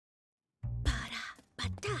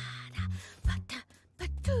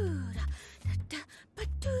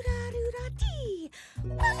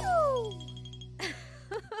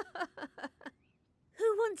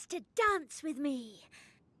dance with me?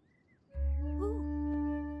 Ooh.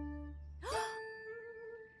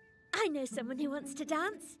 I know someone who wants to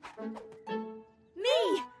dance.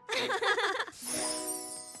 Me!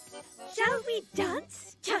 Shall we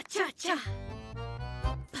dance? Cha-cha-cha!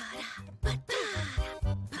 10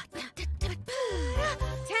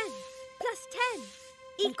 plus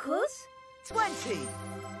 10 equals 20.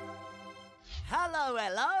 Hello,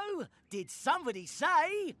 hello. Did somebody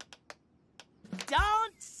say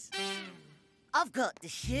dance? I've got the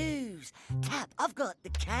shoes. Tap, I've got the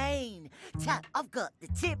cane. Tap, I've got the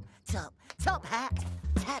tip-top, top hat.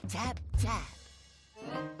 Tap, tap, tap.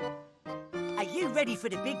 Are you ready for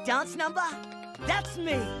the big dance number? That's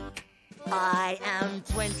me. I am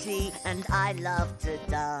 20 and I love to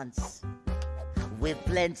dance, with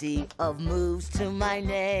plenty of moves to my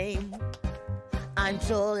name. I'm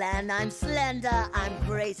tall and I'm slender, I'm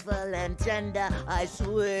graceful and tender. I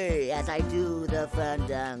sway as I do the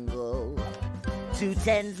fandango. 2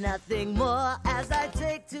 tens, nothing more, as I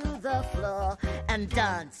take to the floor and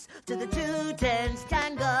dance to the 2 tens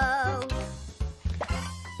tango.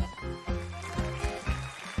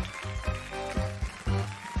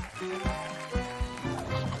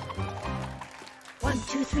 One,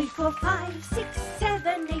 2, 3, 4, 5, 6,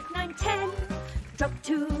 7, 8, 9, 10. Drop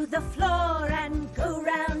to the floor and go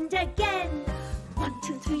round again. 1,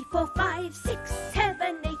 2, 3, 4, 5, 6,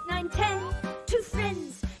 7, 8, 9, 10. 2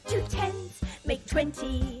 friends, 2 tens, make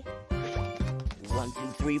 20. 1,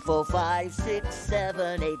 2, 3, 4, 5, 6,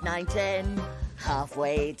 7, 8, 9, 10.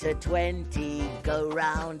 Halfway to 20, go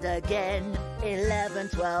round again. 11,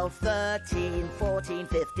 12, 13, 14,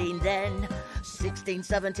 15, then 16,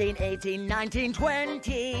 17, 18, 19,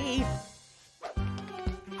 20.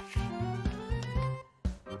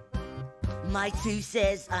 My 2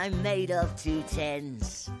 says I'm made of 2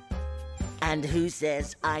 tens. And who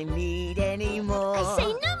says I need any more? I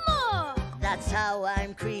say no more! That's how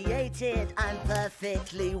I'm created. I'm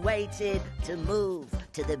perfectly weighted to move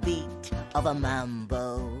to the beat of a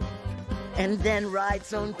mambo. And then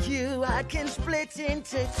right on cue, I can split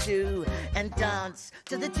into 2 and dance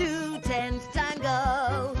to the 2 tens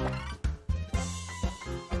tango.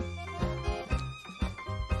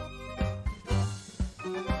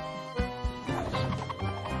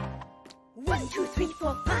 One, 2, 3,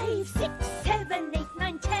 4, 5, 6, 7, 8,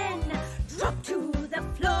 9, 10. Drop to the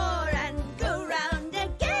floor and go round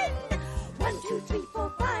again. 1, 2, 3,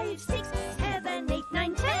 4, 5, 6, 7, 8,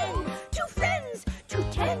 9, 10. 2 friends, 2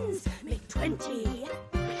 tens, make 20.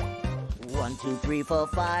 1, 2, 3, 4,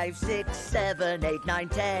 5, 6, 7, 8, 9,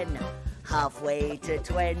 10. Halfway to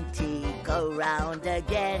 20, go round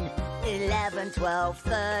again. 11, 12,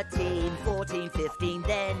 13, 14, 15,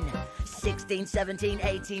 then 16, 17,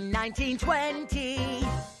 18, 19, 20.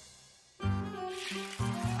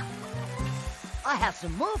 I have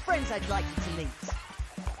some more friends I'd like you to meet.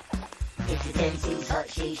 It's a 10 twos hot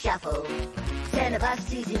shoe shuffle. 10 of us,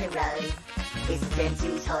 2s in a row. It's a 10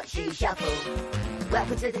 twos hot shoe shuffle.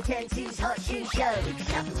 Welcome to the 10 twos hot shoe show. We can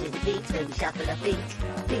shuffle to the beat when we shuffle our feet.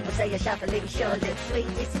 People say your shuffling sure looks sweet.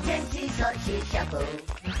 It's a 10 twos hot shoe shuffle.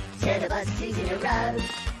 10 of us, 2s in a row.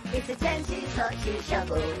 It's a 10 twos hot shoe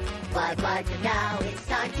shuffle. Bye-bye for now, it's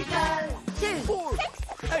time to go. 2, 4, 6,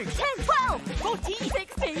 8, 10, 12, 14,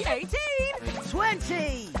 16, 18,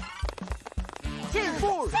 20. 2,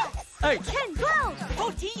 4, 6, 8, 10, 12,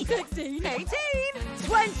 14, 16, 18,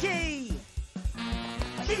 20.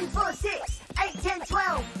 2, 4, 6, 8, 10,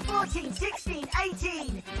 12, 14, 16,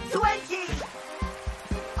 18, 20.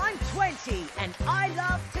 I'm 20 and I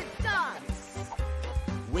love to dance,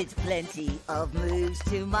 with plenty of moves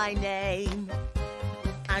to my name.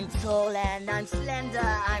 I'm tall and I'm slender,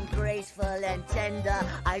 I'm graceful and tender.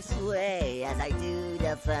 I sway as I do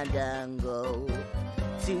the fandango.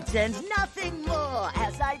 2 tens, nothing more,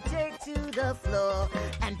 as I take to the floor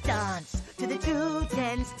and dance to the 2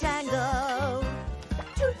 tens tango.